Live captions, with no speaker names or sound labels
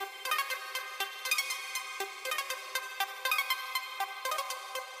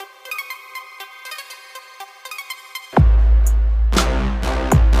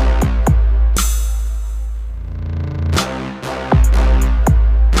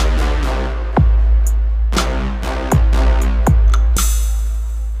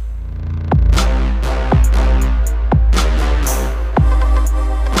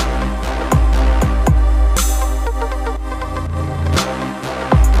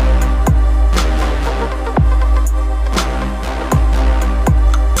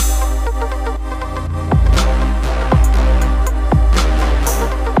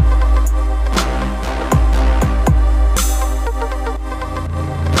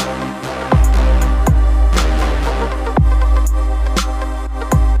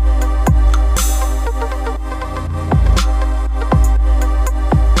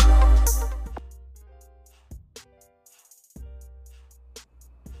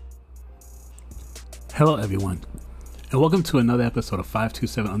Hello, everyone, and welcome to another episode of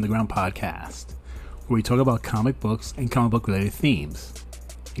 527 Underground Podcast, where we talk about comic books and comic book related themes,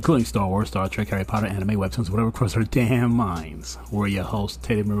 including Star Wars, Star Trek, Harry Potter, anime, webtoons, whatever crosses our damn minds. We're your hosts,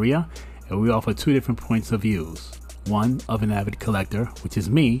 Teddy Maria, and we offer two different points of views. One of an avid collector, which is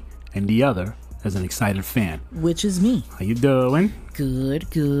me, and the other as an excited fan, which is me. How you doing?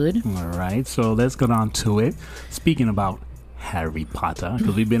 Good. All right, so let's get on to it. Speaking about Harry Potter,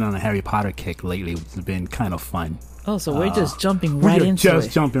 because we've been on a Harry Potter kick lately, which has been kind of fun. Oh, so we're just jumping right into it. We're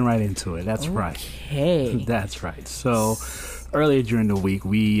just jumping right into it. That's right. Okay. That's right. So earlier during the week,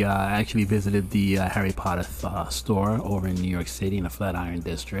 we actually visited the Harry Potter store over in New York City in the Flatiron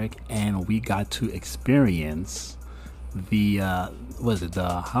District, and we got to experience the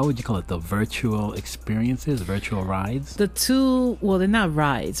how would you call it, the virtual experiences, virtual rides? The two, well, they're not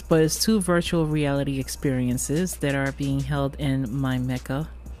rides, but it's two virtual reality experiences that are being held in my Mecca.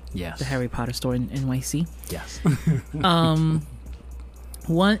 Yes. The Harry Potter store in NYC. Yes.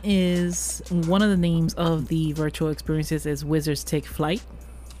 One of the names of the virtual experiences is Wizards Take Flight.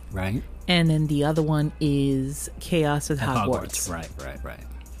 Right. And then the other one is Chaos at Hogwarts. Right.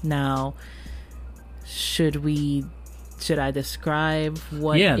 Now, should I describe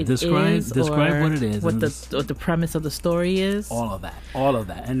what describe what it is, what the premise of the story is? All of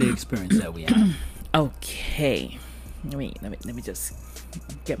that, and the experience that we have. Okay, let me just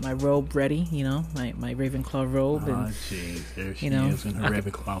get my robe ready. You know, my Ravenclaw robe. Oh, jeez, there she is in her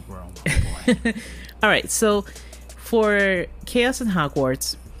Ravenclaw robe. Oh, boy. All right, so for Chaos in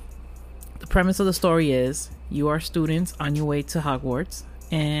Hogwarts, the premise of the story is you are students on your way to Hogwarts.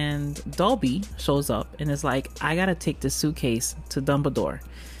 And Dobby shows up and is like, I gotta take this suitcase to Dumbledore.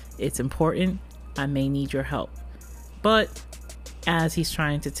 It's important. I may need your help. But as he's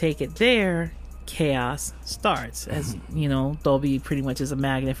trying to take it there, chaos starts. As you know, Dobby pretty much is a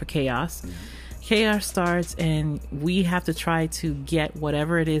magnet for chaos. Chaos starts, and we have to try to get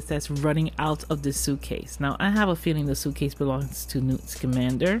whatever it is that's running out of the suitcase. Now, I have a feeling the suitcase belongs to Newt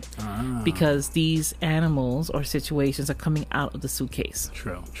Scamander because these animals or situations are coming out of the suitcase.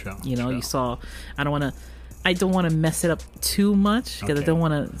 True. You know, you saw. I don't want to mess it up too much because I don't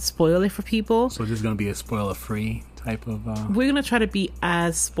want to spoil it for people. So this is going to be a spoiler-free type of. We're going to try to be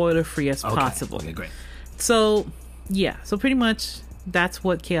as spoiler-free as possible. Okay, great. So yeah, so pretty much. That's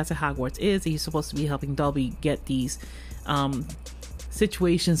what Chaos at Hogwarts is. He's supposed to be helping Dobby get these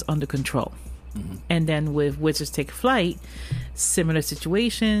situations under control. And then with Wizards Take Flight, similar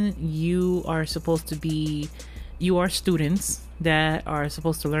situation. You are students that are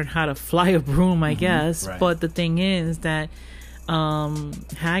supposed to learn how to fly a broom, I guess. Right. But the thing is that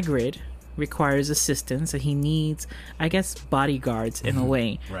Hagrid requires assistance, and he needs, I guess, bodyguards in a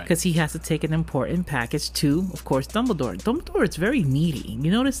way, because he has to take an important package to, of course, Dumbledore. Dumbledore is very needy. You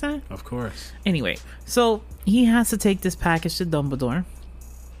notice that? Of course. Anyway, so he has to take this package to Dumbledore,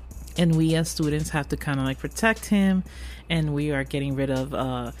 and we as students have to kind of like protect him, and we are getting rid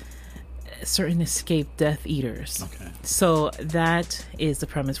of certain escaped Death Eaters. Okay. So that is the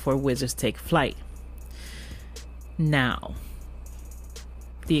premise for Wizards Take Flight. Now,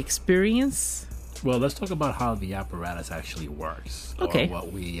 the experience. Well, let's talk about how the apparatus actually works. Okay. Or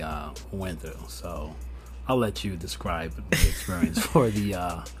what we went through. So I'll let you describe the experience for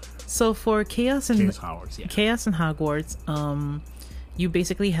the. So for Chaos in Hogwarts, you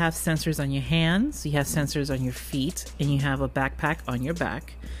basically have sensors on your hands, you have sensors on your feet, and you have a backpack on your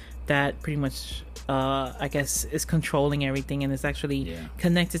back that pretty much, I guess, is controlling everything and is actually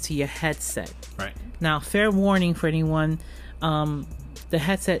connected to your headset. Right. Now, fair warning for anyone. The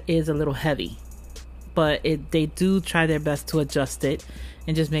headset is a little heavy, but they do try their best to adjust it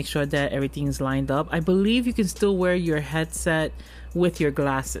and just make sure that everything's lined up. I believe you can still wear your headset with your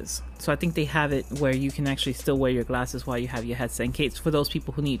glasses. So I think they have it where you can actually still wear your glasses while you have your headset, in case for those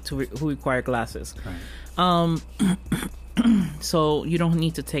people who require glasses. Right. So you don't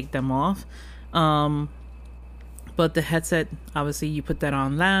need to take them off. But the headset, obviously, you put that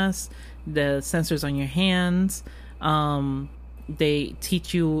on last. The sensors on your hands. They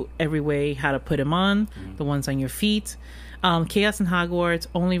teach you every way how to put them on. The ones on your feet. Chaos in Hogwarts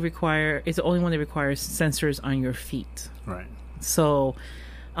is the only one that requires sensors on your feet. Right. So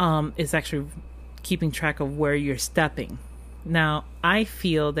it's actually keeping track of where you're stepping. Now, I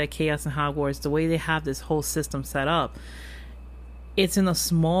feel that Chaos in Hogwarts, the way they have this whole system set up, it's in a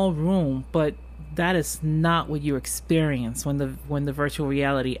small room, but that is not what you experience when the virtual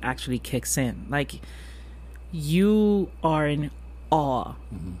reality actually kicks in. Like, you are in awe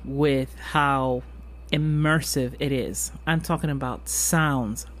with how immersive it is. I'm talking about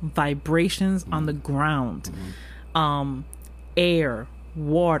sounds, vibrations on the ground, air,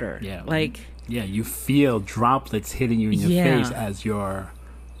 water. Yeah. Like, Yeah, you feel droplets hitting you in your Yeah. face as you're,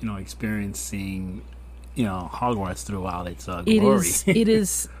 experiencing, Hogwarts throughout its It glory. is. It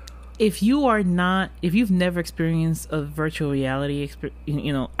is. If you've never experienced a virtual reality,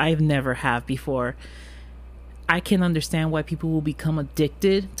 I've never have before. I can understand why people will become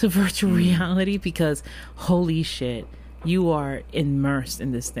addicted to virtual reality, because holy shit, you are immersed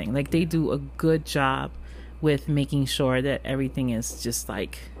in this thing. Like, they do a good job with making sure that everything is just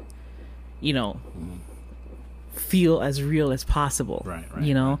like, feel as real as possible. Right.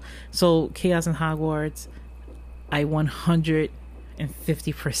 So Chaos in Hogwarts, I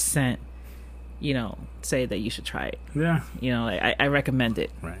 150%, say that you should try it. Yeah. I recommend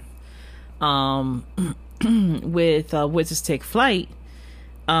it. Right. With Wizards Take Flight,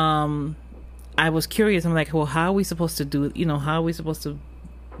 I was curious. I'm like, well, how are we supposed to do? How are we supposed to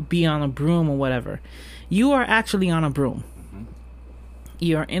be on a broom or whatever? You are actually on a broom. Mm-hmm.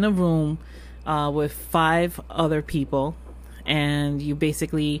 You're in a room with 5 other people, and you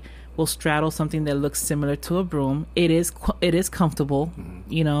basically will straddle something that looks similar to a broom. It is comfortable.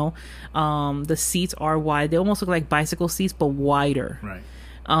 Mm-hmm. The seats are wide. They almost look like bicycle seats, but wider. Right.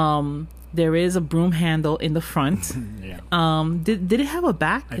 There is a broom handle in the front. Yeah. Did it have a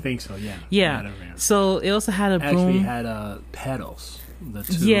back? I think so. Yeah. Yeah. So it also had a broom. Actually had pedals. The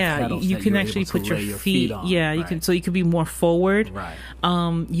two pedals you that can you're actually able to put your lay feet. on. Yeah, you can. So you could be more forward. Right.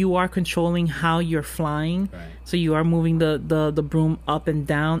 You are controlling how you're flying. Right. So you are moving the broom up and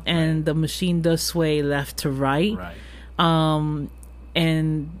down, and the machine does sway left to right. Right.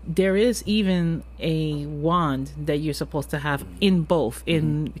 And there is even a wand that you're supposed to have in both,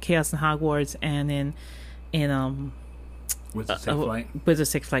 in Chaos and Hogwarts and in Wizards Take Flight.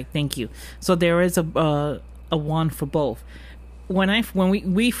 Wizards Take Flight. Thank you. So there is a wand for both. When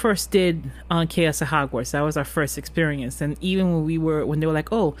we first did Chaos at Hogwarts, that was our first experience. And even when they were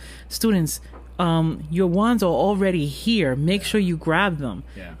like, "Oh, students, your wands are already here. Make sure you grab them."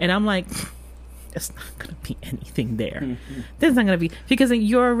 Yeah. And I'm like, there's not gonna be anything there. There's not gonna be, because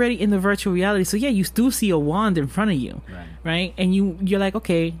you're already in the virtual reality. So yeah, you still see a wand in front of you, right? And you're like,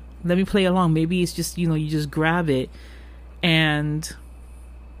 okay, let me play along. Maybe it's just you just grab it, and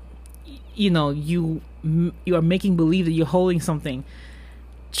you are making believe that you're holding something.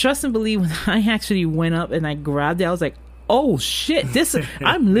 Trust and believe, when I actually went up and I grabbed it, I was like, oh shit,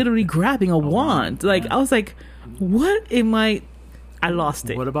 I'm literally grabbing a wand. Like, I was like, what am I lost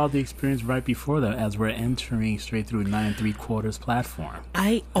it. What about the experience right before that, as we're entering straight through 9 3/4 platform?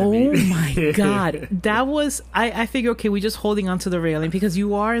 Oh my god, that was I figure, okay, we're just holding onto the railing, because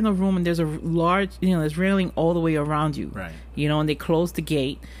you are in a room and there's a large, there's railing all the way around you, right? And they close the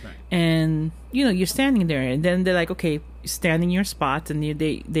gate, right. And you're standing there, and then they're like, okay, stand in your spot, and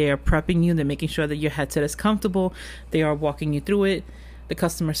they are prepping you. They're making sure that your headset is comfortable. They are walking you through it. The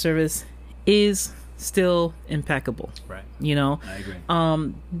customer service is still impeccable, right? I agree.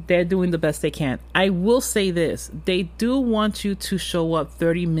 They're doing the best they can. I will say this: they do want you to show up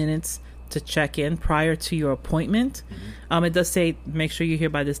 30 minutes to check in prior to your appointment. Mm-hmm. It does say make sure you're here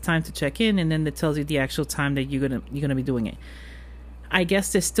by this time to check in, and then it tells you the actual time that you're gonna be doing it. I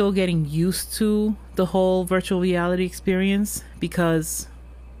guess they're still getting used to the whole virtual reality experience, because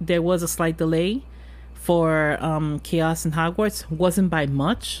there was a slight delay for Chaos and Hogwarts. Wasn't by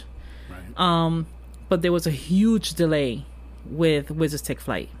much. Right. But there was a huge delay with Wizards Take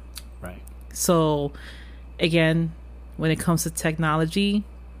Flight. Right. So, again, when it comes to technology,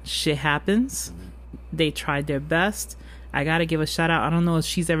 shit happens. Mm-hmm. They tried their best. I gotta give a shout out. I don't know if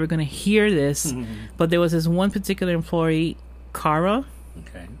she's ever gonna hear this, but there was this one particular employee, Kara.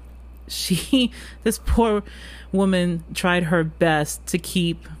 Okay. This poor woman tried her best to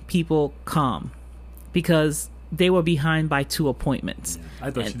keep people calm, because they were behind by 2 appointments. Yeah,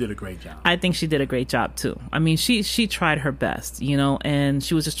 I thought she did a great job. I think she did a great job too. I mean, she tried her best, and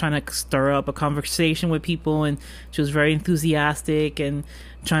she was just trying to stir up a conversation with people, and she was very enthusiastic and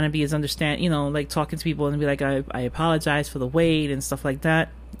trying to be as like talking to people and be like, I apologize for the wait and stuff like that.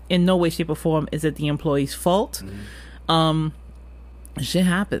 In no way, shape, or form is it the employee's fault. Mm-hmm. Shit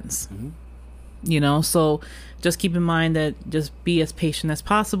happens. Mm-hmm. So just keep in mind that just be as patient as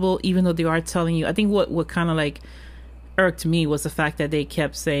possible, even though they are telling you. I think what kind of like irked me was the fact that they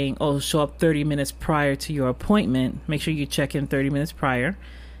kept saying, oh, show up 30 minutes prior to your appointment. Make sure you check in 30 minutes prior.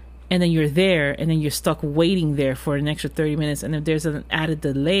 And then you're there, and then you're stuck waiting there for an extra 30 minutes. And if there's an added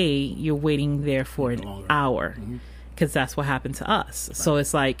delay, you're waiting there for an hour, because that's what happened to us. Right. So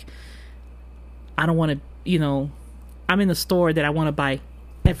it's like, I don't want to, I'm in the store that I want to buy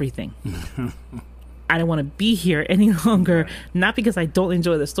everything. I don't want to be here any longer. Right. Not because I don't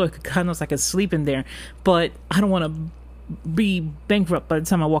enjoy the store, because God knows I could sleep in there, but I don't want to be bankrupt by the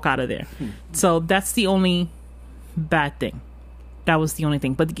time I walk out of there. So that's the only bad thing. That was the only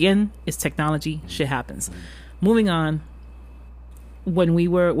thing. But again, it's technology. Shit happens. Moving on. When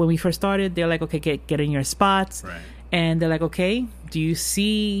we first started, they're like, okay, get in your spots. Right. And they're like, okay, do you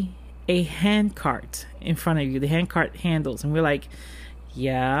see a hand cart in front of you? The hand cart handles. And we're like,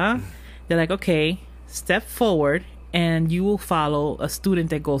 yeah. They're like, okay, step forward and you will follow a student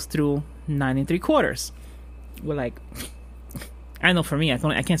that goes through 9 3/4. We're like, I know for me, I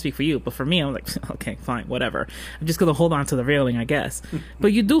can't speak for you, but for me, I'm like, okay, fine, whatever. I'm just going to hold on to the railing, I guess.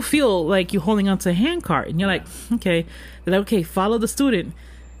 But you do feel like you're holding on to a hand cart, and you're like, okay. They're like, okay, follow the student.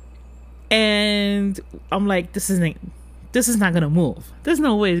 And I'm like, this is not going to move. There's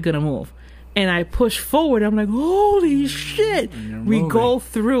no way it's going to move. And I push forward. I'm like, holy shit. We go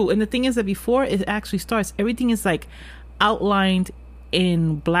through. And the thing is that before it actually starts, everything is like outlined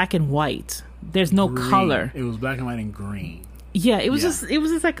in black and white. There's no green. color. It was black and white and green. Yeah, it was just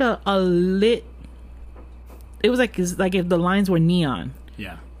like a lit. It was like if the lines were neon.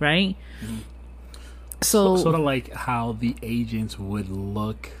 Yeah. Right. Mm-hmm. So sort of like how the agents would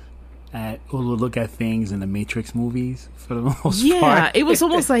look at things in the Matrix movies for the most part. Yeah, it was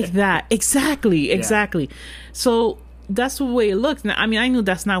almost like that. Exactly. So that's the way it looked. Now, I mean, I knew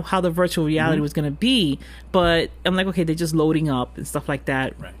that's not how the virtual reality was going to be, but I'm like, okay, they're just loading up and stuff like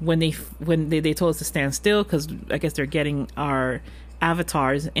that. Right. When they told us to stand still, because I guess they're getting our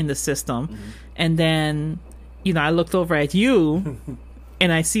avatars in the system, and then I looked over at you.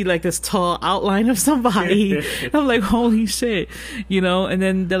 And I see like this tall outline of somebody. I'm like, holy shit, And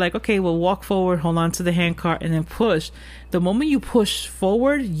then they're like, okay, well, walk forward, hold on to the hand cart, and then push. The moment you push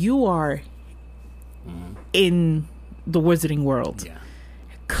forward, you are in the Wizarding World. Yeah.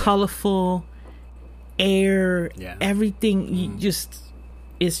 Colorful, air, everything.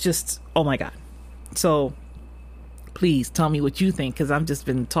 It's just, oh my God. So please tell me what you think, because I've just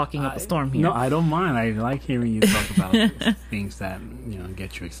been talking up a storm here. No, I don't mind. I like hearing you talk about things that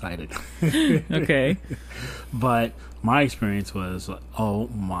get you excited. Okay. But my experience was, oh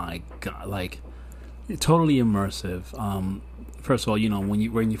my God, like totally immersive. First of all, when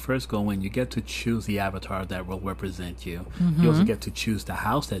you first go in, you get to choose the avatar that will represent you. You also get to choose the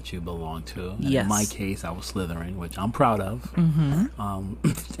house that you belong to. And in my case, I was Slytherin, which I'm proud of.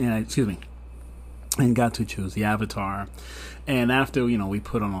 And got to choose the avatar. And after, we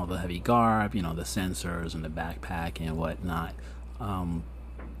put on all the heavy garb, the sensors and the backpack and whatnot,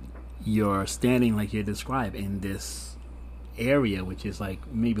 you're standing like you described in this area, which is like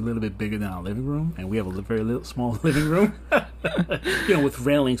maybe a little bit bigger than our living room. And we have a very small living room, with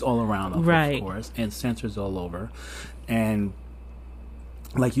railings all around, of course, and sensors all over. And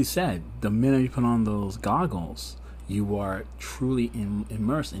like you said, the minute you put on those goggles, you are truly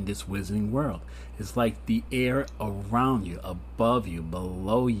immersed in this wizarding world. It's like the air around you, above you,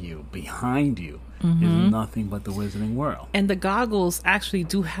 below you, behind you is nothing but the wizarding world. And the goggles actually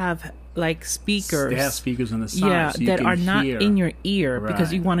do have like speakers. They have speakers on the side, so that are not in your ear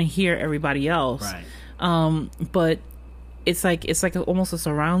because you want to hear everybody else. Right. But it's like almost a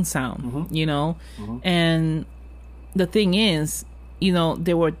surround sound, And the thing is,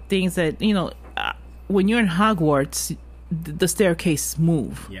 there were things that when you're in Hogwarts, the staircase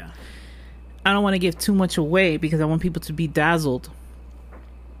move. Yeah. I don't want to give too much away because I want people to be dazzled.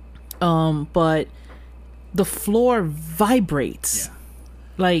 But the floor vibrates. Yeah.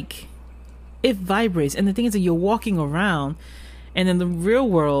 Like, it vibrates. And the thing is that you're walking around, and in the real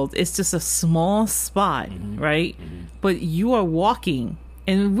world, it's just a small spot, right? But you are walking,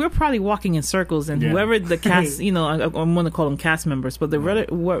 and we're probably walking in circles, and whoever the cast, I'm going to call them cast members, but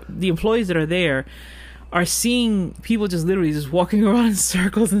the employees that are there are seeing people just literally just walking around in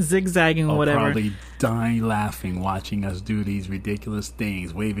circles and zigzagging or whatever. Probably dying laughing, watching us do these ridiculous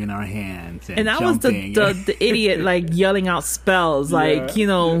things, waving our hands and I jumping. was the idiot like yelling out spells, like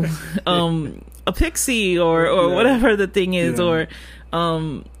a pixie or whatever the thing is, or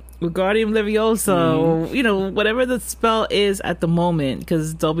Wingardium Leviosa, or whatever the spell is at the moment,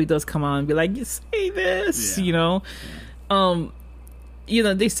 because Dolby does come on and be like, you say this,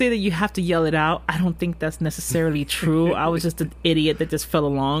 they say that you have to yell it out. I don't think that's necessarily true. I was just an idiot that just fell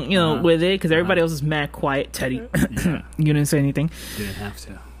along, with it, because everybody else is mad quiet. Teddy, you didn't say anything. Didn't have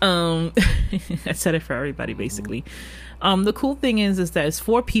to. I said it for everybody, basically. The cool thing is that it's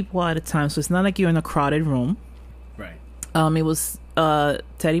 4 people at a time, so it's not like you're in a crowded room. Right. It was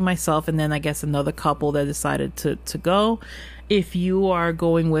Teddy, myself, and then I guess another couple that decided to go. If you are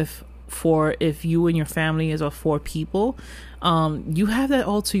going if you and your family is 4 people, you have that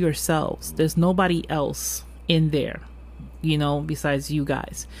all to yourselves. There's nobody else in there, besides you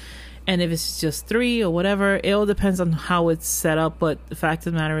guys. And if it's just 3 or whatever, it all depends on how it's set up. But the fact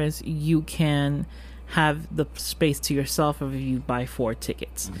of the matter is, you can have the space to yourself if you buy 4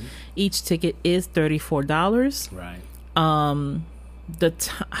 tickets. Mm-hmm. Each ticket is $34. Right.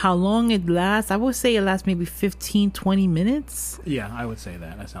 How long it lasts, I would say it lasts maybe 15-20 minutes. Yeah, I would say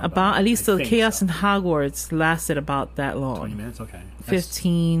that. That sounds About at least the Chaos so. in Hogwarts lasted about that long. 20 minutes, okay.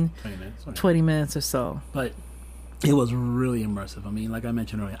 15, 20 minutes. Okay. 20 minutes or so. But it was really immersive. I mean, like I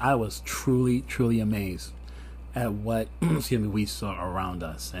mentioned earlier, I was truly, truly amazed at what we saw around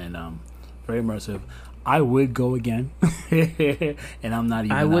us, and very immersive. I would go again, and I'm not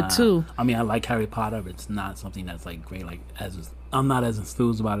even. I would too. I mean, I like Harry Potter, but it's not something that's like great. Like I'm not as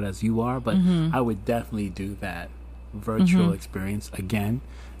enthused about it as you are, but I would definitely do that virtual experience again.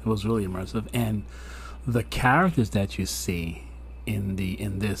 It was really immersive, and the characters that you see in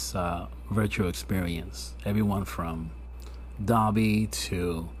this virtual experience, everyone from Dobby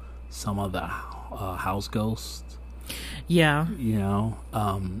to some of the house ghosts. Yeah. You know,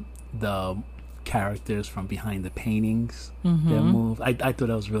 the characters from behind the paintings that move. I thought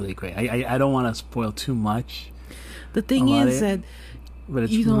that was really great. I don't want to spoil too much. The thing is that, but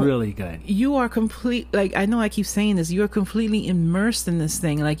it's really good. You are like, I know I keep saying this, you are completely immersed in this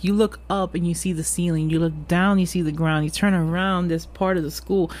thing. Like, you look up and you see the ceiling, you look down, you see the ground, you turn around, this part of the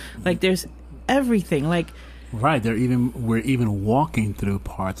school, like there's everything. Like, right, we're even walking through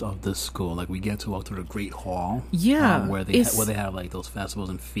parts of the school. Like, we get to walk through the Great Hall, where they have like those festivals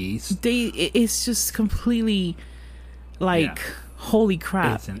and feasts. It's just completely like, holy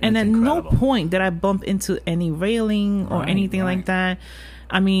crap! It's and at incredible. no point did I bump into any railing or anything like that.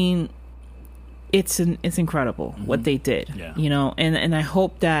 I mean, it's incredible what they did. Yeah. You know, and I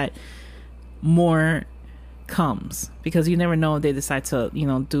hope that more comes, because you never know if they decide to, you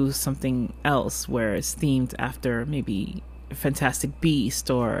know, do something else where it's themed after maybe Fantastic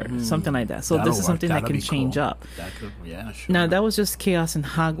Beast or something like that. So this is something that can change up. That could, sure. Now, that was just Chaos in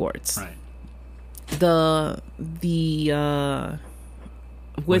Hogwarts. Right. The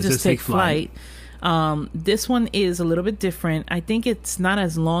Wizards Take Flight. This one is a little bit different. I think it's not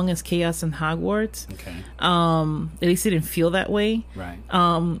as long as Chaos in Hogwarts. Okay. At least it didn't feel that way. Right.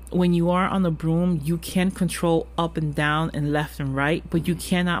 When you are on the broom, you can control up and down and left and right, but you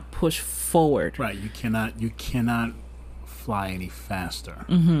cannot push forward. Right. You cannot fly any faster.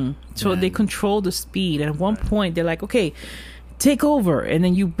 So they control the speed. And at one point, they're like, okay, take over. And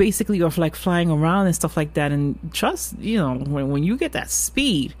then you basically are like flying around and stuff like that. And trust, you know, when you get that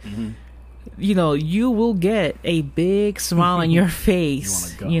speed, you know, you will get a big smile on your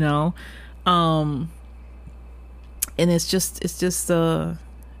face, you know. And it's just I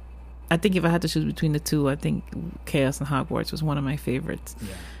think if I had to choose between the two, I think Chaos and Hogwarts was one of my favorites.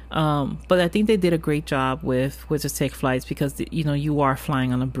 But I think they did a great job with Wizards Take Flights, because you know, you are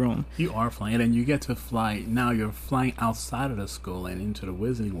flying on a broom. You are flying, and you get to fly. Now you're flying outside of the school and into the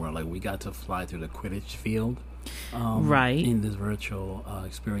Wizarding World. Like, we got to fly through the Quidditch field. Right. In this virtual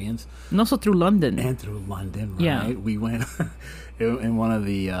experience. And also through London. And through London, right? Yeah. We went in one of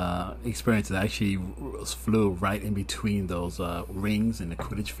the experiences. I actually flew right in between those rings in the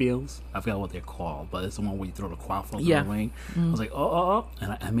Quidditch fields. I forgot what they're called, but it's the one where you throw the quaffle through the ring. I was like, oh,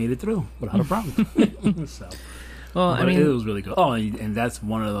 and I made it through without a problem. So, well, I mean, it was really good. Oh, and that's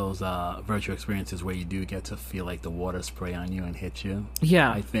one of those virtual experiences where you do get to feel like the water spray on you and hit you.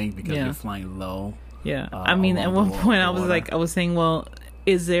 Yeah. I think because you're flying low. Yeah, I mean, at one point I was saying, well,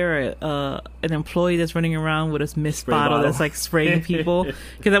 is there an employee that's running around with a mist bottle that's like spraying people?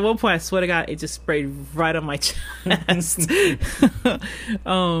 Because at one point, I swear to God, it just sprayed right on my chest.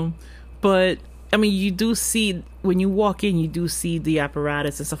 But I mean, you do see, when you walk in, you do see the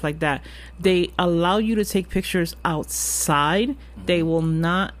apparatus and stuff like that. They allow you to take pictures outside. They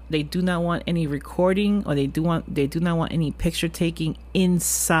do not want any recording, or they do not want any picture taking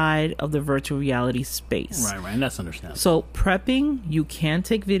inside of the virtual reality space. Right, and that's understandable. So prepping, you can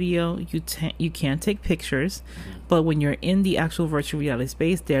take video, you can take pictures, but when you're in the actual virtual reality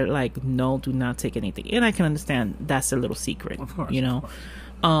space, they're like, no, do not take anything. And I can understand that's a little secret, of course, you know.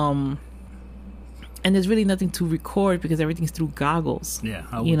 And there's really nothing to record because everything's through goggles. Yeah,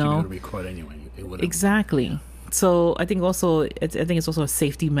 how would you be able to record anyway? Exactly. Yeah. So I think it's also a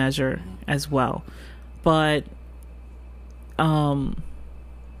safety measure as well. But yeah,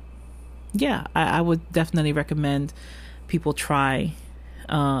 I would definitely recommend people try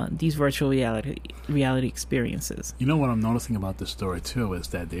these virtual reality experiences. You know what I'm noticing about this story too is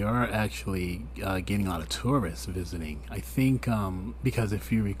that they are actually getting a lot of tourists visiting. I think because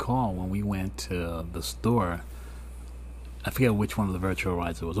if you recall, when we went to the store, I forget which one of the virtual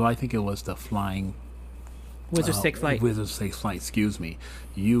rides it was. Well, I think it was the flying Wizards Take Flight. Wizards Take Flight, excuse me.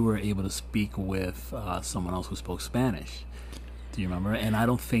 You were able to speak with someone else who spoke Spanish. Do you remember? And I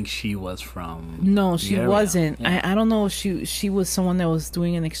don't think she was from. No, she area. wasn't. Yeah. I don't know if she was someone that was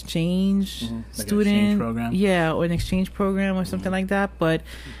doing an exchange Like student, an exchange program? yeah, or an exchange program or something like that. But,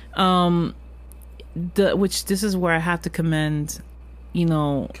 which this is where I have to commend,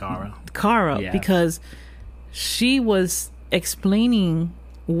 Kara, Yeah. because she was explaining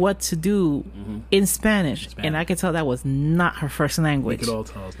what to do in Spanish, and I could tell that was not her first language. We could all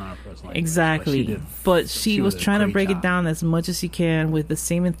tell it's not her first language. Exactly. But she was did a trying to great break it job. down as much as she can with the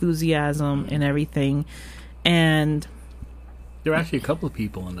same enthusiasm and everything. And There were actually a couple of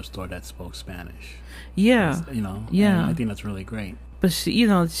people in the store that spoke Spanish. yeah, And I think that's really great. but she,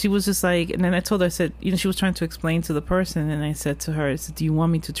 she was just like, and then I told her, I said, she was trying to explain to the person, and I said to her, I said, do you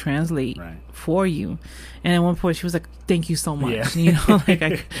want me to translate Right. for you? And at one point she was like, thank you so much. Yeah.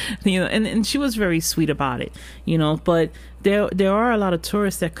 And she was very sweet about it, but there are a lot of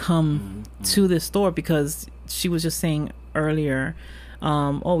tourists that come to this store, because she was just saying earlier,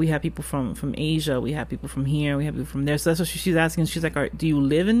 we have people from Asia, we have people from here, we have people from there. So that's what she's asking. She's like, do you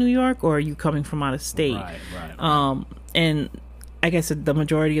live in New York, or are you coming from out of state? Right. And I guess the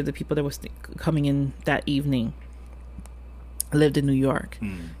majority of the people that was coming in that evening lived in New York,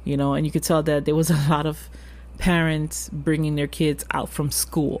 and you could tell that there was a lot of parents bringing their kids out from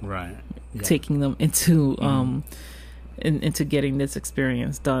school, Right. Yeah. taking them into into getting this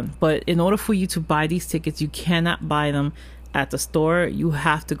experience done. But in order for you to buy these tickets, you cannot buy them at the store. You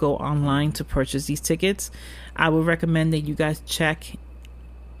have to go online to purchase these tickets. I would recommend that you guys check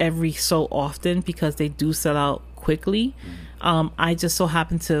every so often, because they do sell out quickly. I just so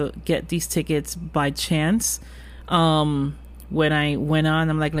happened to get these tickets by chance. When I went on,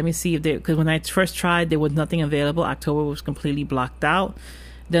 I'm like, let me see if because when I first tried, there was nothing available. October was completely blocked out.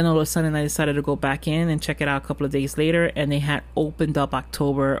 Then all of a sudden I decided to go back in and check it out a couple of days later, and they had opened up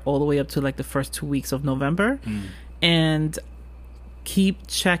October all the way up to like the first 2 weeks of November. And keep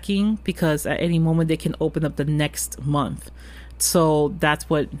checking, because at any moment they can open up the next month. So that's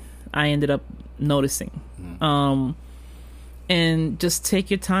what I ended up noticing. And just take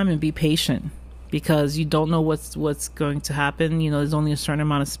your time and be patient, because you don't know what's going to happen. There's only a certain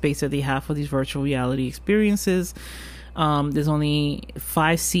amount of space that they have for these virtual reality experiences. There's only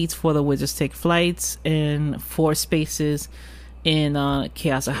 5 seats for the Wizards Take Flights and 4 spaces in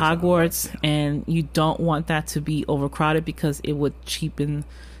Chaos at Hogwarts, and you don't want that to be overcrowded, because it would cheapen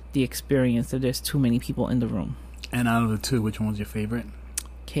the experience if there's too many people in the room. And out of the two, which one was your favorite?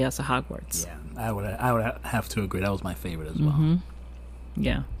 Chaos at Hogwarts. Yeah, I would have to agree. That was my favorite as well.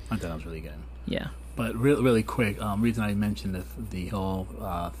 Yeah. I thought that was really good. Yeah. But really quick, reason I mentioned the whole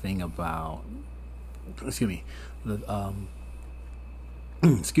thing about, excuse me,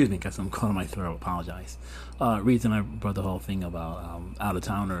 excuse me, because I'm caught in my throat. Apologize. Reason I brought the whole thing about out of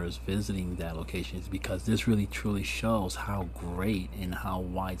towners visiting that location is because this really truly shows how great and how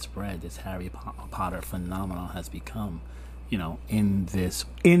widespread this Harry Potter phenomenon has become. In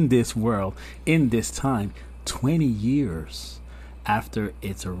this world, in this time, 20 years after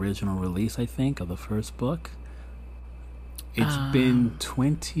its original release, I think, of the first book. It's been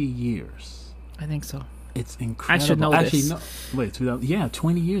 20 years. I think so. It's incredible. I should know Actually, this. No, wait,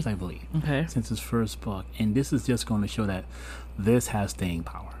 20 years, I believe. Okay. Since his first book. And this is just going to show that this has staying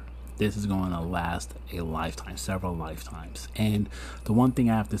power. This is going to last a lifetime, several lifetimes. And the one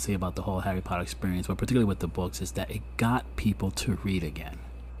thing I have to say about the whole Harry Potter experience, but particularly with the books, is that it got people to read again.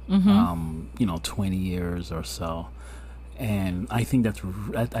 20 years or so. And I think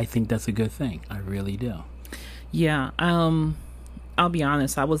that's a good thing. I really do. Yeah. I'll be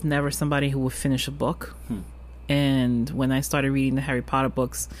honest, I was never somebody who would finish a book. And when I started reading the Harry Potter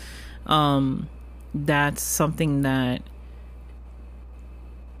books, that's something that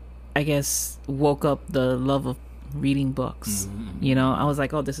I guess woke up the love of reading books. I was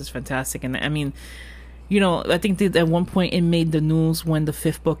like, oh, this is fantastic. And I mean, I think that at one point it made the news when the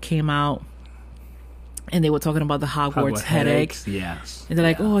 5th book came out, and they were talking about the Hogwarts headache. Yes. And they're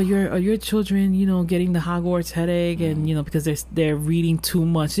like, oh, are your children, getting the Hogwarts headache? And, because they're reading too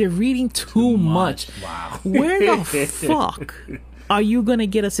much. They're reading too much. Wow. Where the fuck are you going to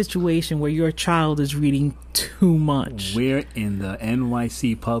get a situation where your child is reading too much? Where in the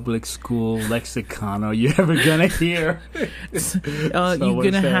NYC public school lexicon are you ever going to hear? You're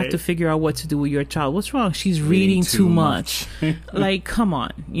going to have to figure out what to do with your child. What's wrong? She's reading too much. Like, come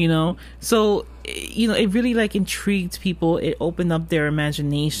on, So, it really intrigued people. It opened up their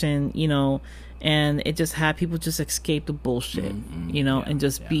imagination, and it just had people just escape the bullshit, and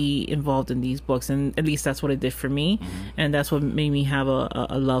just be involved in these books. And at least that's what it did for me. And that's what made me have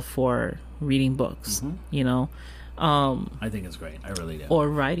a love for reading books, I think it's great. I really do. or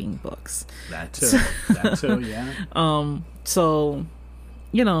writing books. That too. That too, yeah. So,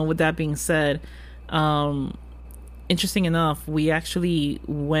 with that being said, interesting enough, we actually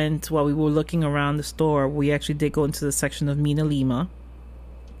went, while we were looking around the store, we actually did go into the section of Mina Lima.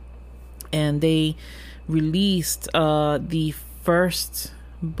 And they released the first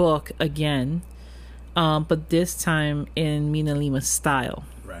book again, but this time in Mina Lima style.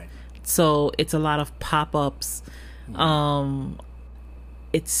 Right. So it's a lot of pop-ups.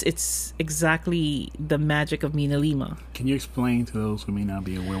 It's exactly the magic of Mina Lima. Can you explain to those who may not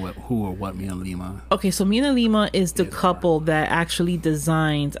be aware who or what Mina Lima? Okay, so Mina Lima is the couple that actually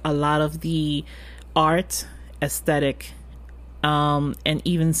designed a lot of the art, aesthetic, and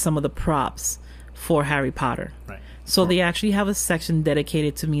even some of the props for Harry Potter. Right. So they actually have a section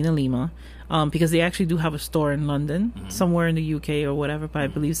dedicated to Mina Lima, because they actually do have a store in London, somewhere in the UK or whatever, but I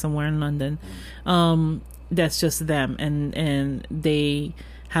believe somewhere in London. That's just them, and they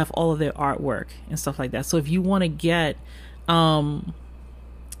have all of their artwork and stuff like that. So if you want to get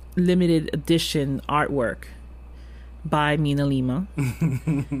limited edition artwork by Mina Lima,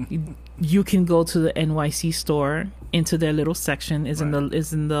 you can go to the NYC store, into their little section is in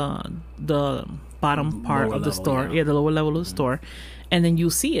the bottom part Lower of the level, store, yeah. the lower level of the store, and then you'll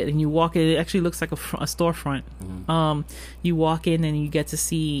see it, and you walk in. It actually looks like a storefront. You walk in and you get to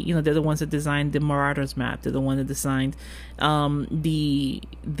see, they're the ones that designed the Marauders map. They're the one that designed the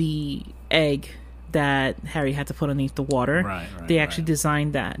egg that Harry had to put underneath the water. Right, they actually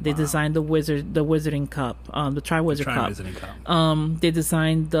designed that. They designed the Wizarding Cup, the Triwizard Cup. They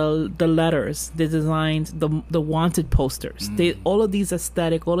designed the letters. They designed the wanted posters. They all of these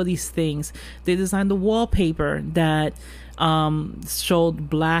aesthetic, all of these things. They designed the wallpaper that showed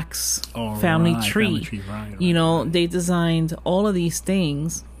Black's family tree. Right. They designed all of these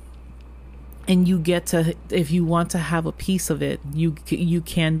things. And you get to, if you want to have a piece of it, you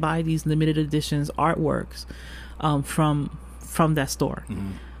can buy these limited editions artworks from that store.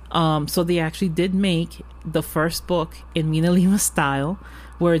 So they actually did make the first book in Mina Lima style,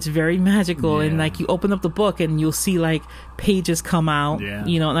 where it's very magical, and like you open up the book and you'll see like pages come out.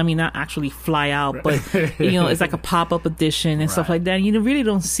 Not actually fly out, but it's like a pop-up edition and stuff like that. And you really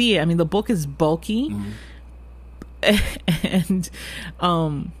don't see it. I mean, the book is bulky, and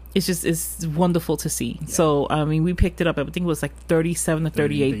it's wonderful to see. So we picked it up. I think it was like $37 to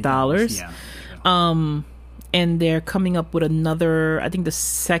 $38. And they're coming up with another. I think the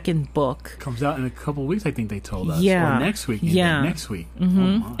second book comes out in a couple of weeks. I think they told us. Yeah, or next week. Next week.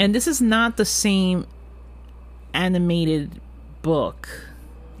 And this is not the same animated book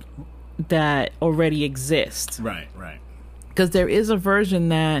that already exists. Right. Because there is a version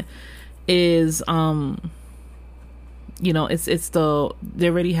that is they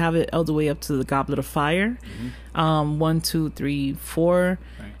already have it all the way up to the Goblet of Fire, 1, 2, 3, 4,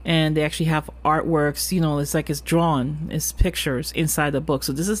 and they actually have artworks. It's like it's drawn, it's pictures inside the book.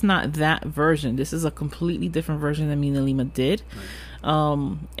 So this is not that version. This is a completely different version that Mina Lima did,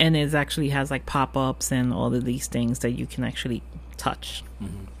 and it actually has like pop-ups and all of these things that you can actually touch.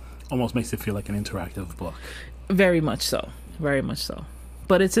 Almost makes it feel like an interactive book. Very much so.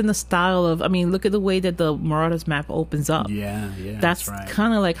 But it's in the style of, look at the way that the Marauders map opens up. Yeah. That's right.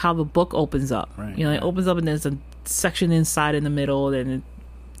 kind of like how the book opens up. Right, it opens up and there's a section inside in the middle, and it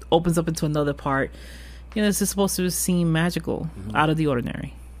opens up into another part. It's just supposed to seem magical, out of the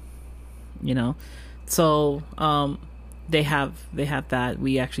ordinary. So they have that.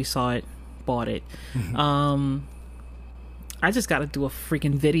 We actually saw it, bought it. I just got to do a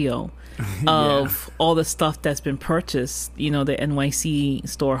freaking video of all the stuff that's been purchased, the NYC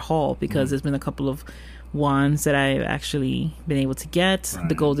store haul, because there's been a couple of ones that I've actually been able to get.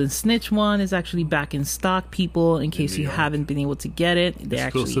 The Golden Snitch one is actually back in stock, people, in case you haven't been able to get it. They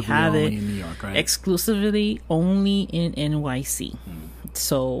actually have it. In New York, right? Exclusively only in NYC.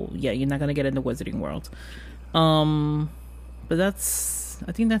 So, yeah, you're not going to get it in the Wizarding World. But I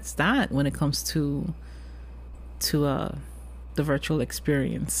think that's that when it comes to the virtual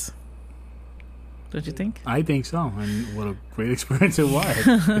experience. Don't you think? I think so. And what a great experience it was.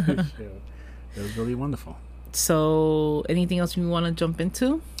 It was really wonderful. So, anything else you want to jump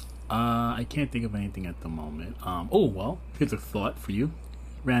into? I can't think of anything at the moment. Here's a thought for you.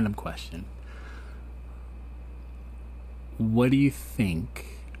 Random question. What do you think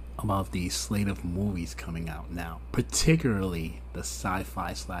about the slate of movies coming out now? Particularly the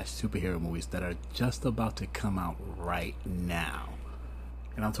sci-fi / superhero movies that are just about to come out right now.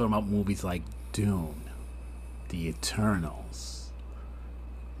 And I'm talking about movies like Dune, The Eternals,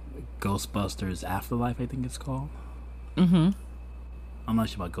 Ghostbusters Afterlife, I think it's called. I'm not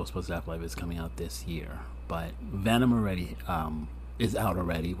sure about Ghostbusters Afterlife is coming out this year, but Venom already is out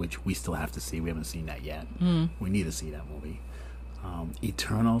already, which we still have to see. We haven't seen that yet. We need to see that movie.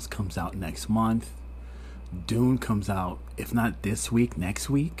 Eternals comes out next month. Dune comes out, if not this week, next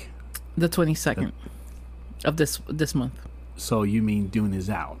week. The 22nd of this month. So you mean Dune is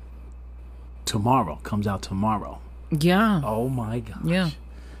out tomorrow? Comes out tomorrow. Yeah. Oh my gosh. Yeah.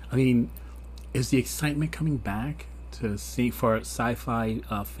 I mean, is the excitement coming back to see for sci-fi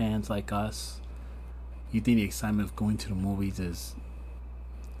fans like us? You think the excitement of going to the movies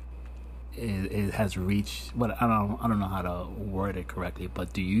it has reached? What I don't know how to word it correctly,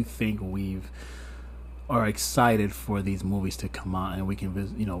 but do you think are excited for these movies to come out and we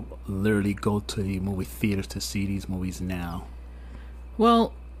can literally go to the movie theaters to see these movies now?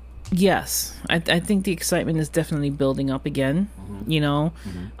 Well, yes, I think the excitement is definitely building up again. We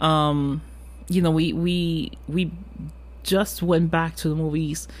just went back to the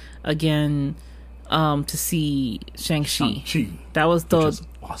movies again to see Shang-Chi. That was which is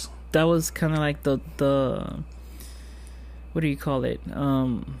awesome. That was kind of like the what do you call it?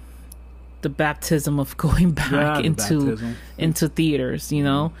 The baptism of going back into theaters.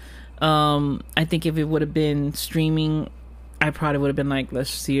 I think if it would have been streaming, I probably would have been like, let's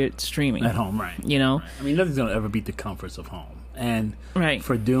see it streaming at home, right? Right. I mean, nothing's gonna ever beat the comforts of home. And right.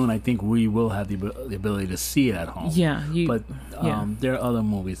 For Dune, I think we will have the ability to see it at home. Yeah, there are other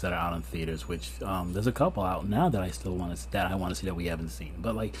movies that are out in theaters, which there's a couple out now that I want to see that we haven't seen.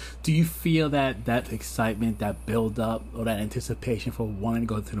 But like, do you feel that excitement, that build up, or that anticipation for wanting to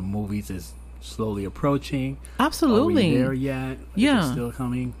go to the movies is slowly approaching? Absolutely. Are we there yet? Yeah, it's still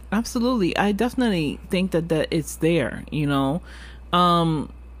coming. Absolutely, I definitely think that it's there.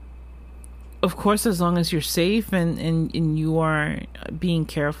 Of course, as long as you're safe and you are being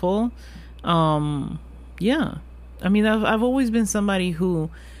careful. Yeah. I mean, I've always been somebody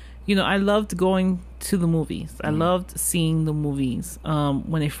who, I loved going to the movies. I loved seeing the movies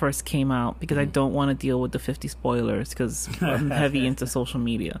when they first came out because I don't want to deal with the 50 spoilers because I'm heavy into social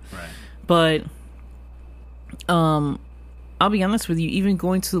media. Right. But I'll be honest with you, even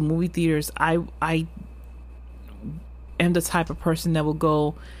going to the movie theaters, I am the type of person that will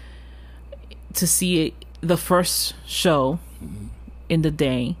go to see it, the first show in the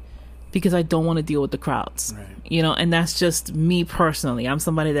day because I don't want to deal with the crowds. Right. And that's just me personally. I'm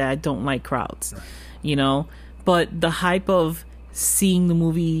somebody that I don't like crowds. Right. But the hype of seeing the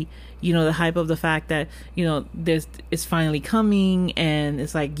movie, the hype of the fact that it's finally coming and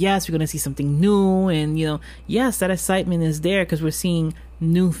it's like, yes, we're gonna see something new, and yes, that excitement is there because we're seeing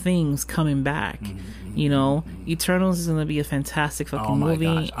new things coming back. Eternals is gonna be a fantastic fucking movie.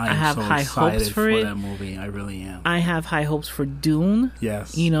 Gosh, I have so high hopes for it. That movie, I really am. I have high hopes for Dune.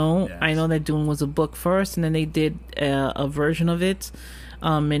 Yes. Yes. I know that Dune was a book first, and then they did a version of it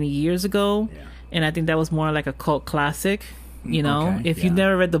many years ago, and I think that was more like a cult classic. If you've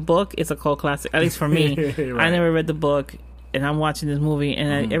never read the book, it's a cult classic, at least for me. Right. I never read the book, and I'm watching this movie,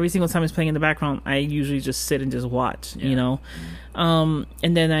 and every single time it's playing in the background, I usually just sit and just watch. And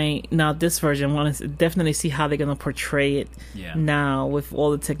then now this version, I want to definitely see how they're going to portray it now with all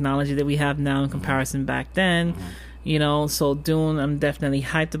the technology that we have now in comparison back then. So Dune, I'm definitely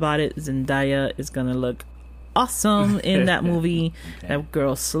hyped about it. Zendaya is going to look awesome in that movie. Okay. That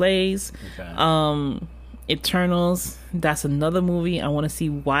girl slays. Okay. Eternals, that's another movie. I want to see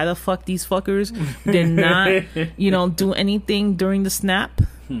why the fuck these fuckers did not, do anything during the snap.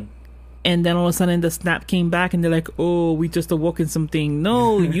 And then all of a sudden the snap came back and they're like, oh, we just awoken something.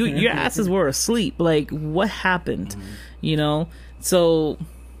 No, your asses were asleep. Like, what happened? So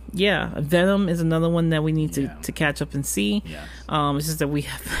yeah, Venom is another one that we need to catch up and see. Yes. It's just that we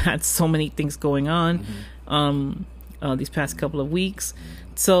have had so many things going on these past couple of weeks.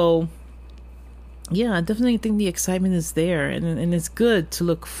 So yeah, I definitely think the excitement is there, and it's good to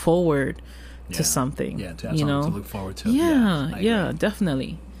look forward to something. Yeah, to have something to look forward to. Yeah,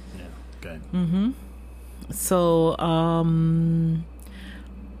 definitely. Yeah, good. So,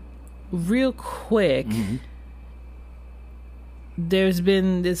 real quick, there's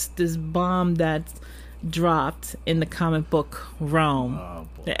been this bomb that's dropped in the comic book realm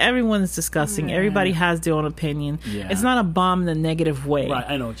that everyone is discussing. Everybody has their own opinion. It's not a bomb in a negative way. Right,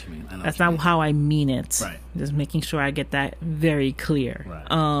 I know what you mean. That's not how I mean it. Right. Just making sure I get that very clear.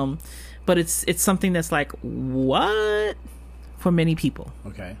 Right. But it's something that's like, what? For many people.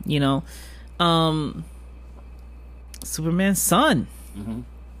 Okay. Superman's son.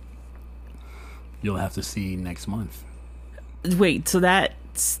 You'll have to see next month. Wait, so that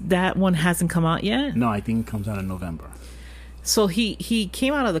one hasn't come out yet? No, I think it comes out in November. So he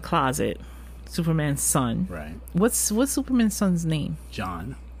came out of the closet. Superman's son. Right. What's Superman's son's name?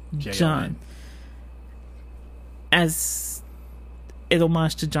 John. John. As an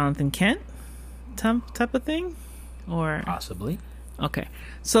homage to Jonathan Kent type of thing? Or Possibly. okay.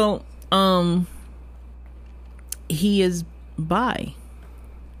 So, he is bi.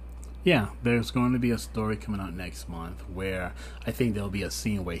 Yeah, there's going to be a story coming out next month where I think there'll be a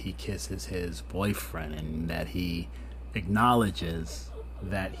scene where he kisses his boyfriend and that he acknowledges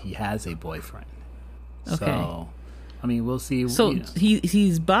that he has a boyfriend. Okay. So, I mean, we'll see. So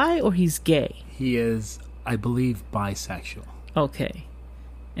he's bi or he's gay? He is, I believe, bisexual. Okay.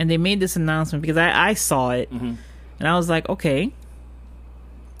 And they made this announcement because I saw it and I was like, okay.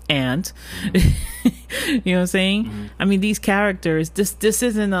 And you know what I'm saying? I mean, these characters, this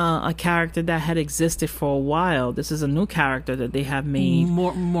isn't a character that had existed for a while. This is a new character that they have made.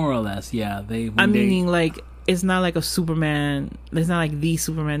 More or less, yeah. Meaning, like, it's not like a Superman. It's not like the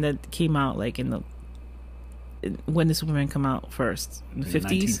Superman that came out like when did Superman come out first? In the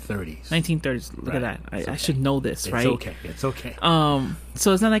 50s? 1930s. 1930s. Look at that. I should know this, right? It's okay.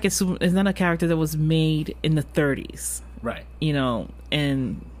 So it's not like it's not a character that was made in the 30s. Right. You know,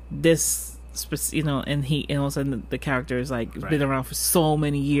 and this, you know, and all of a sudden the character is like been around for so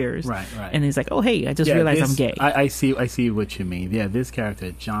many years. Right. And he's like, oh, hey, I just realized I'm gay. I see what you mean. Yeah, this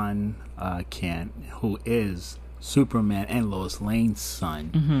character, John Kent, who is Superman and Lois Lane's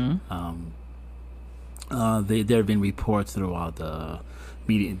son. There have been reports throughout the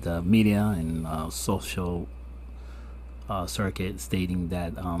media and social circuit stating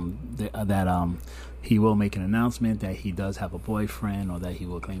that he will make an announcement that he does have a boyfriend, or that he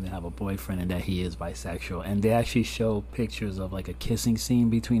will claim to have a boyfriend, and that he is bisexual. And they actually show pictures of like a kissing scene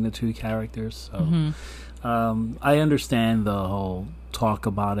between the two characters. So I understand the whole talk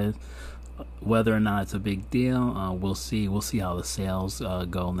about it. Whether or not it's a big deal, we'll see. We'll see how the sales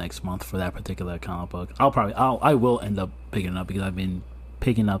go next month for that particular comic book. I will end up picking it up because I've been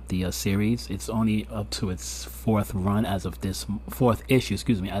picking up the series. It's only up to its fourth issue,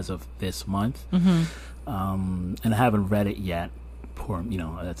 as of this month. And I haven't read it yet. Poor,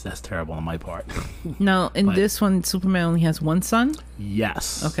 that's terrible on my part. Now, in this one, Superman only has one son?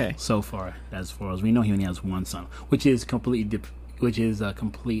 Yes. Okay. So far as we know, he only has one son, which is completely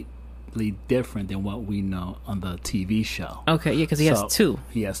different than what we know on the TV show. Okay, yeah, because he has two.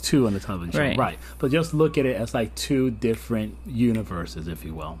 He has two on the television show, right? But just look at it as like two different universes, if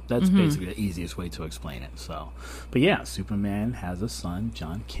you will. That's basically the easiest way to explain it. So, but yeah, Superman has a son,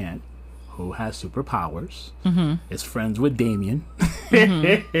 John Kent, who has superpowers. Is friends with Damian.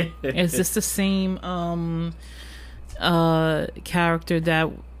 Is this the same character that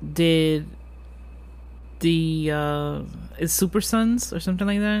did the is Super Sons or something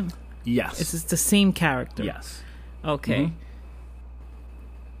like that? Yes. It's the same character. Yes. Okay.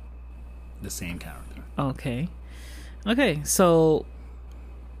 The same character. Okay. So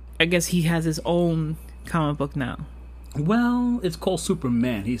I guess he has his own comic book now. Well, it's called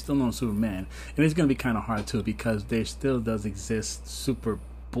Superman. He's still known as Superman. And it's going to be kind of hard, too, because there still does exist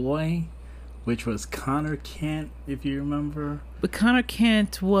Superboy, which was Connor Kent, if you remember. But Connor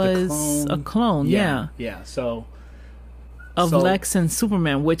Kent was a clone, yeah. Yeah, so... Of Lex and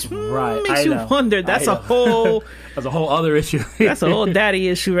Superman, which makes you wonder. That's a whole other issue. That's a whole daddy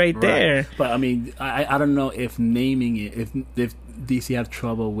issue right there. But I mean, I don't know if naming it, if DC have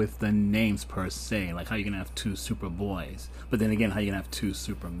trouble with the names per se, like how you can have two Superboys, but then again, how you can have two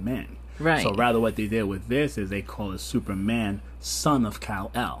Supermen. Right. So rather, what they did with this is they call it Superman, son of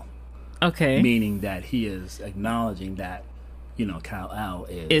Kal-El. Okay. Meaning that he is acknowledging that, Kal-El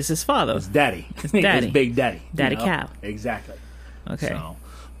is his father. His daddy. His daddy. His big daddy. Daddy Kal. Exactly. Okay. So,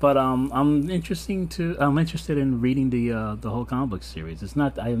 but I'm interested in reading the whole comic book series. It's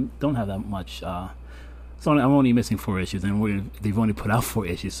not. I don't have that much. I'm only missing 4 issues, and they've only put out 4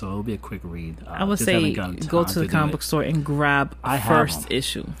 issues, so it'll be a quick read. I would say go to the comic book store and grab first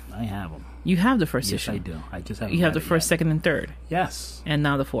issue. I have them. You have the first issue. Yes, I do. I just haven't. You have the first, second, and third. Yes. And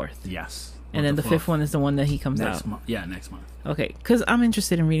now the fourth. Yes. And then the fifth one is the one that he comes out. Next month. Okay, because I'm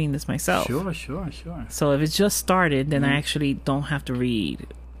interested in reading this myself. Sure. So if it just started, then I actually don't have to read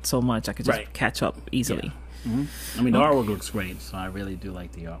so much. I could just catch up easily. Yeah. I mean, the artwork looks great, so I really do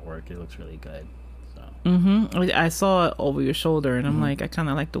like the artwork. It looks really good. So. I saw it over your shoulder, and I'm like, I kind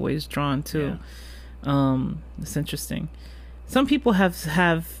of like the way it's drawn too. Yeah. It's interesting. Some people have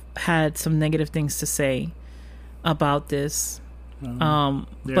had some negative things to say about this.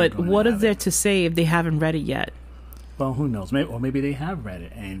 But what is there to say if they haven't read it yet? Well, who knows? Maybe they have read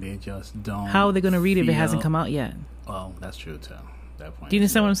it and they just don't. How are they going to read it if it hasn't come out yet? Well, that's true too. That point. Do you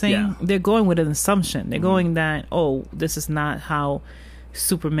understand what I'm saying? Yeah. They're going with an assumption. They're going that, this is not how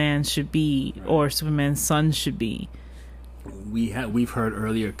Superman should be, or Superman's son should be. We've heard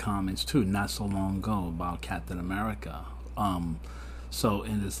earlier comments too, not so long ago, about Captain America. So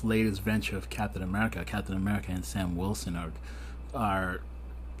in this latest venture of Captain America and Sam Wilson are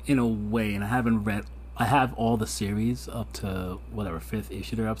in a way, and I have all the series up to whatever 5th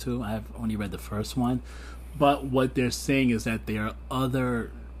issue they're up to. I have only read the first one, but what they're saying is that there are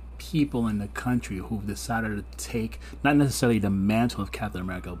other people in the country who've decided to take not necessarily the mantle of Captain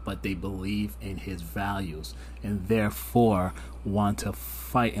America, but they believe in his values and therefore want to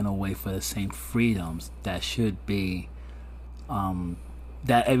fight in a way for the same freedoms that should be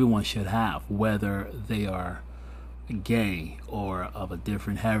that everyone should have, whether they are gay or of a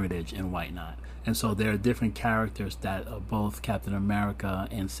different heritage and whatnot. And so there are different characters that both Captain America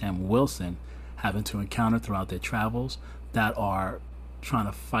and Sam Wilson having to encounter throughout their travels that are trying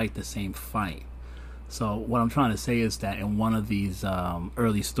to fight the same fight. So what I'm trying to say is that in one of these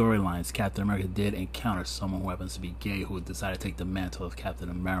early storylines, Captain America did encounter someone who happens to be gay who decided to take the mantle of Captain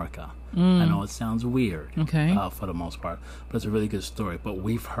America. I know it sounds weird, for the most part, but it's a really good story. But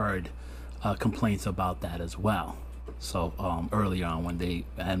we've heard complaints about that as well. So earlier on when they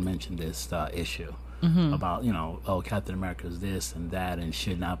had mentioned this issue about, Captain America is this and that and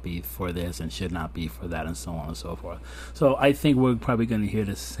should not be for this and should not be for that and so on and so forth. So I think we're probably going to hear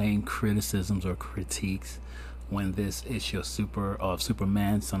the same criticisms or critiques when this issue of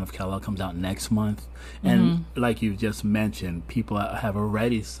Superman, Son of Kal-El comes out next month. And like you just mentioned, people have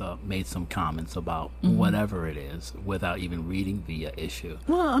already made some comments about whatever it is without even reading the issue.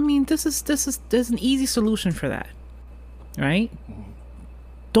 Well, I mean, there's an easy solution for that, right?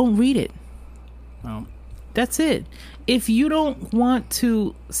 Don't read it. That's it. If you don't want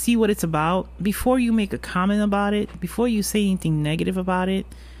to see what it's about, before you make a comment about it, before you say anything negative about it,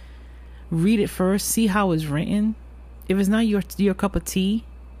 read it first, see how it's written. If it's not your cup of tea,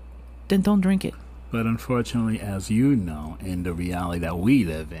 then don't drink it. But unfortunately, as you know, in the reality that we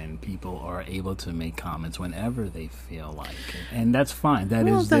live in, people are able to make comments whenever they feel like it. And that's fine. That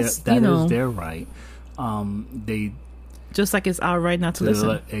is their right. They just like it's our right not to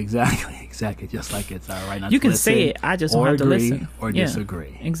listen. Exactly. Just like it's our right not to listen. You can say it, I just don't have to listen. Or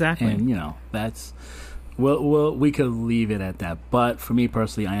disagree. Exactly. And, that's... we could leave it at that. But for me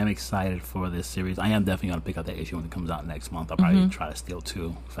personally, I am excited for this series. I am definitely going to pick up that issue when it comes out next month. I'll probably try to steal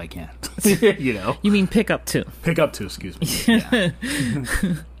 2 if I can. You mean pick up 2? Pick up 2, excuse me. Yeah.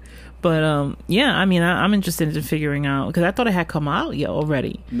 But I'm interested in figuring out, because I thought it had come out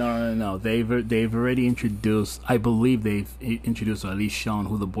already. No. They've already introduced. I believe they've introduced, or at least shown,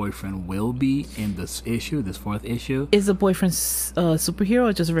 who the boyfriend will be in this 4th issue. Is the boyfriend superhero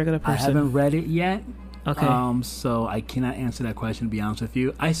or just a regular person? I haven't read it yet. Okay. So I cannot answer that question, to be honest with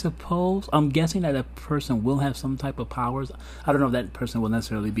you. I suppose I'm guessing that a person will have some type of powers. I don't know if that person will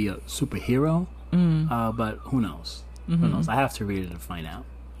necessarily be a superhero. But who knows? Who knows? I have to read it to find out.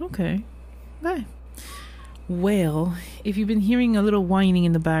 Okay. Bye. Well, if you've been hearing a little whining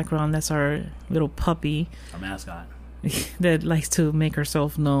in the background, that's our little puppy. Our mascot. That likes to make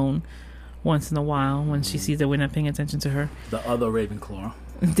herself known once in a while when she sees that we're not paying attention to her. The other Ravenclaw.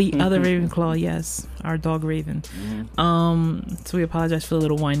 The other Ravenclaw, yes. Our dog Raven. So we apologize for the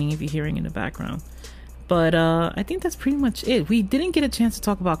little whining if you're hearing in the background. But I think that's pretty much it. We didn't get a chance to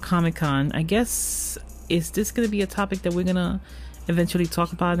talk about Comic-Con. I guess, is this going to be a topic that we're going to eventually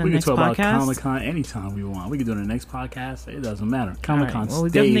talk about in the next podcast? We can talk about Comic-Con anytime we want. We can do it in the next podcast. It doesn't matter. Comic-Con. Well, we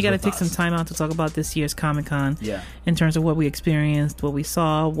definitely got to take some time out to talk about this year's Comic-Con. Yeah. In terms of what we experienced, what we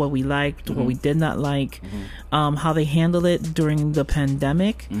saw, what we liked, what we did not like, how they handled it during the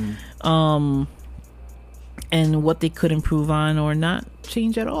pandemic, and what they could improve on or not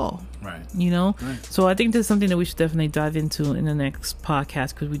change at all. Right. Right. So I think this is something that we should definitely dive into in the next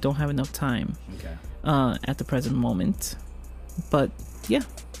podcast, because we don't have enough time at the present moment. But yeah,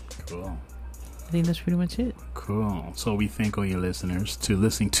 cool. I think that's pretty much it. Cool. So we thank all your listeners to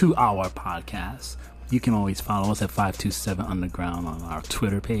listening to our podcast. You can always follow us at 527 Underground on our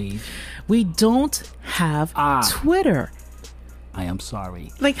Twitter page. We don't have Twitter. I am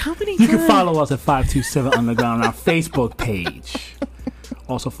sorry. Like, how many You can follow us at 527 Underground on our Facebook page.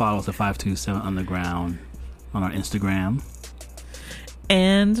 Also follow us at 527 Underground on our Instagram.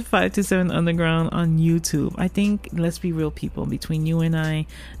 And 527 Underground on YouTube. I think, let's be real, people, between you and I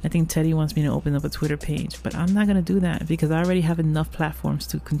think Teddy wants me to open up a Twitter page, but I'm not going to do that because I already have enough platforms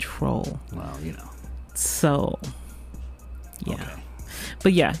to control. Well, So, yeah. Okay.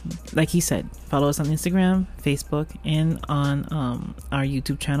 But yeah, like he said, follow us on Instagram, Facebook, and on our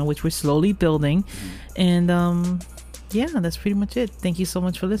YouTube channel, which we're slowly building. And yeah, that's pretty much it. Thank you so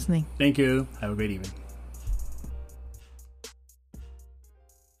much for listening. Thank you. Have a great evening.